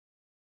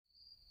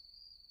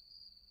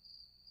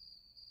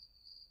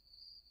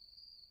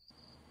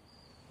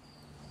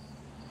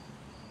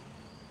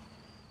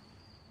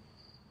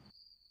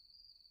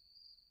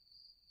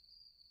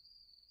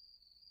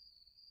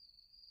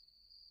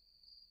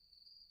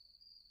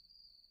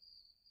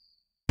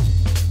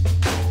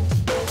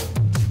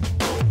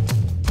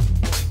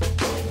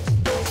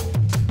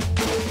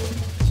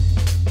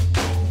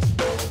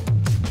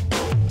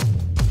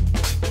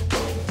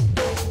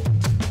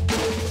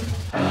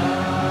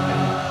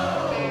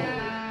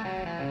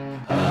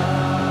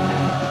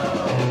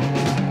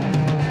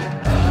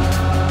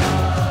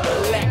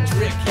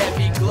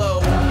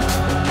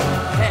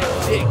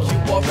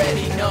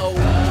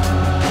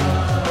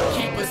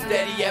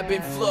ebb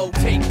and flow,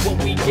 take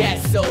what we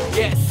get, so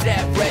get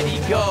set, ready,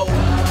 go.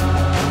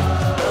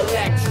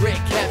 Electric,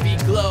 heavy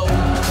glow,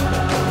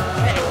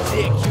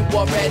 hectic, you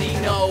already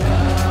know.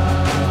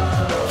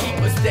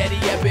 Keep a steady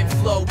ebb and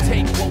flow,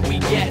 take what we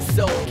get,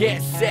 so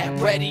get set,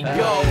 ready,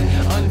 go.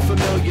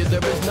 Unfamiliar,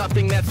 there is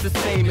nothing that's the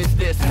same as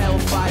this.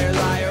 Hellfire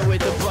liar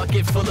with a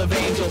bucket full of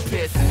angel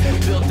piss.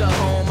 Built a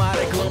home out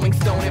of glowing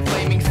stone and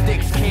flaming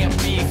sticks. Can't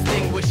be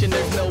extinguished and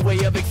there's no way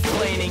of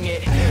explaining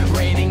it.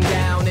 Raining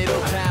down,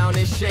 it'll pound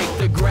and shake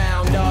the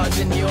ground. Odds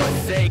in your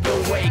sake,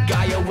 awake,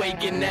 I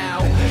awaken now.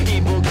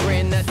 Evil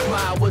grin, that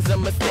smile was a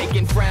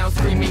mistaken frown.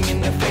 Screaming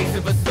in the face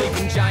of a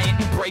sleeping giant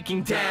and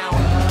breaking down.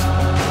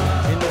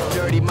 And this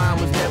dirty mind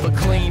was never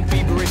clean.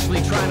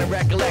 Feverishly trying to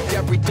recollect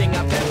everything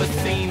I've ever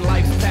seen.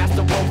 Life's past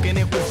awoken,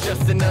 it was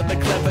just another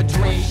clever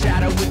dream.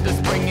 Shadow with the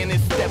spring in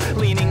his step,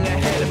 leaning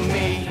ahead of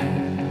me.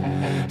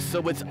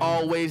 So it's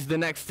always the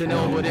next to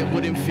know, but it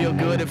wouldn't feel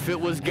good if it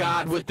was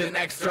God with an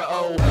extra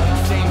O.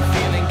 Same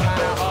feeling,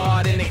 kinda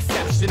odd and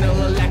exceptional.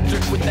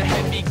 Electric with the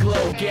heavy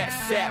glow, get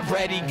set,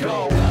 ready,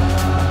 go.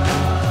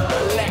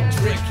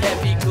 Electric,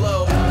 heavy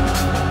glow,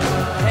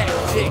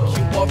 hectic,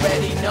 you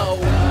already know.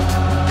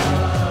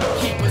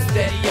 Keep a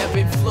steady ebb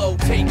and flow,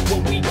 take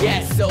what we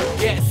get, so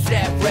get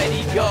set,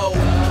 ready, go.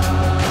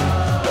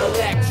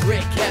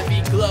 Electric,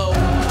 heavy glow,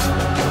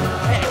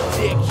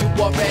 hectic,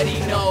 you already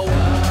know.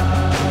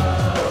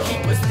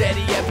 Keep a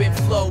steady ebb and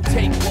flow,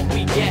 take what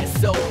we get,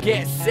 so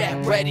get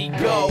set, ready,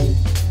 go.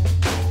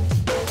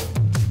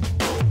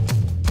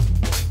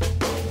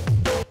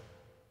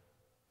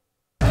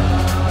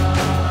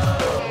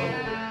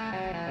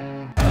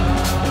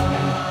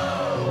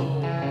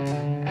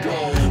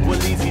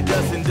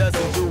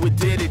 Doesn't do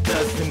what it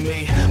does to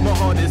me. My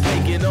heart is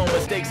making no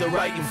mistakes are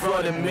right in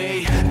front of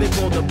me. They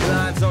pull the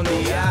blinds on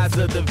the eyes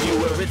of the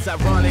viewer. It's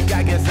ironic,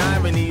 I guess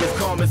irony is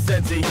common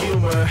sense of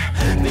humor.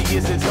 The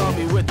years that taught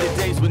me what the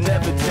days were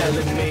never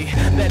telling me.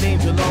 That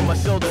angel on my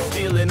shoulder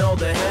stealing all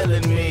the hell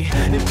in me.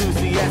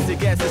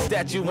 Enthusiastic as a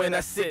statue when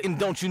I sit. And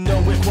don't you know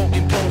it,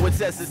 quoting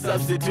poets as a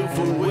substitute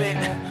for wit.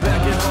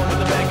 Back at home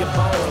with a bag of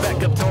bones,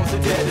 back up tones to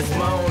deadest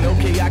moan.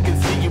 Okay, I can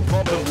see you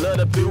pumping blood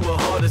up through a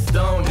heart of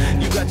stone.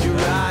 You got your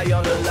eye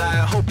on the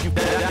lie, I hope you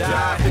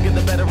die. Bigger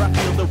the better, I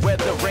feel the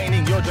weather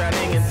raining, you're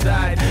drowning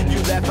inside. You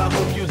laugh, I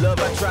hope you love,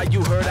 I try,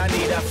 you hurt, I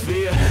need, I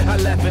fear. I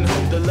laugh and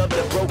hope the love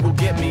that broke will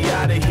get me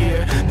out of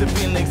here. The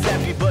feeling's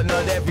happy, but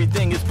not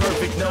everything is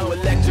perfect. No,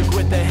 electric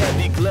with the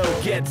heavy glow,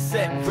 get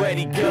set,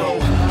 ready, go.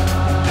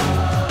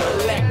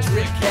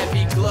 Electric,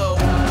 heavy glow,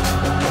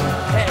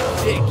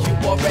 hectic, you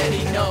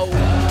already know.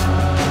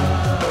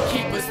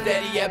 Keep a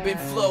steady ebb and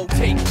flow,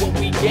 take what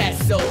we get,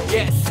 so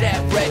get set,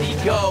 ready,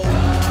 go.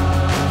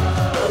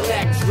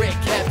 Electric,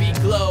 heavy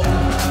glow,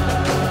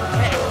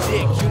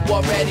 hectic, you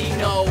already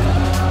know.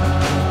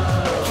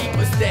 Keep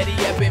a steady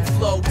ebb and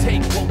flow,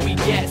 take what we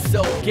get,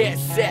 so get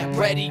set,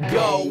 ready,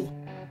 go.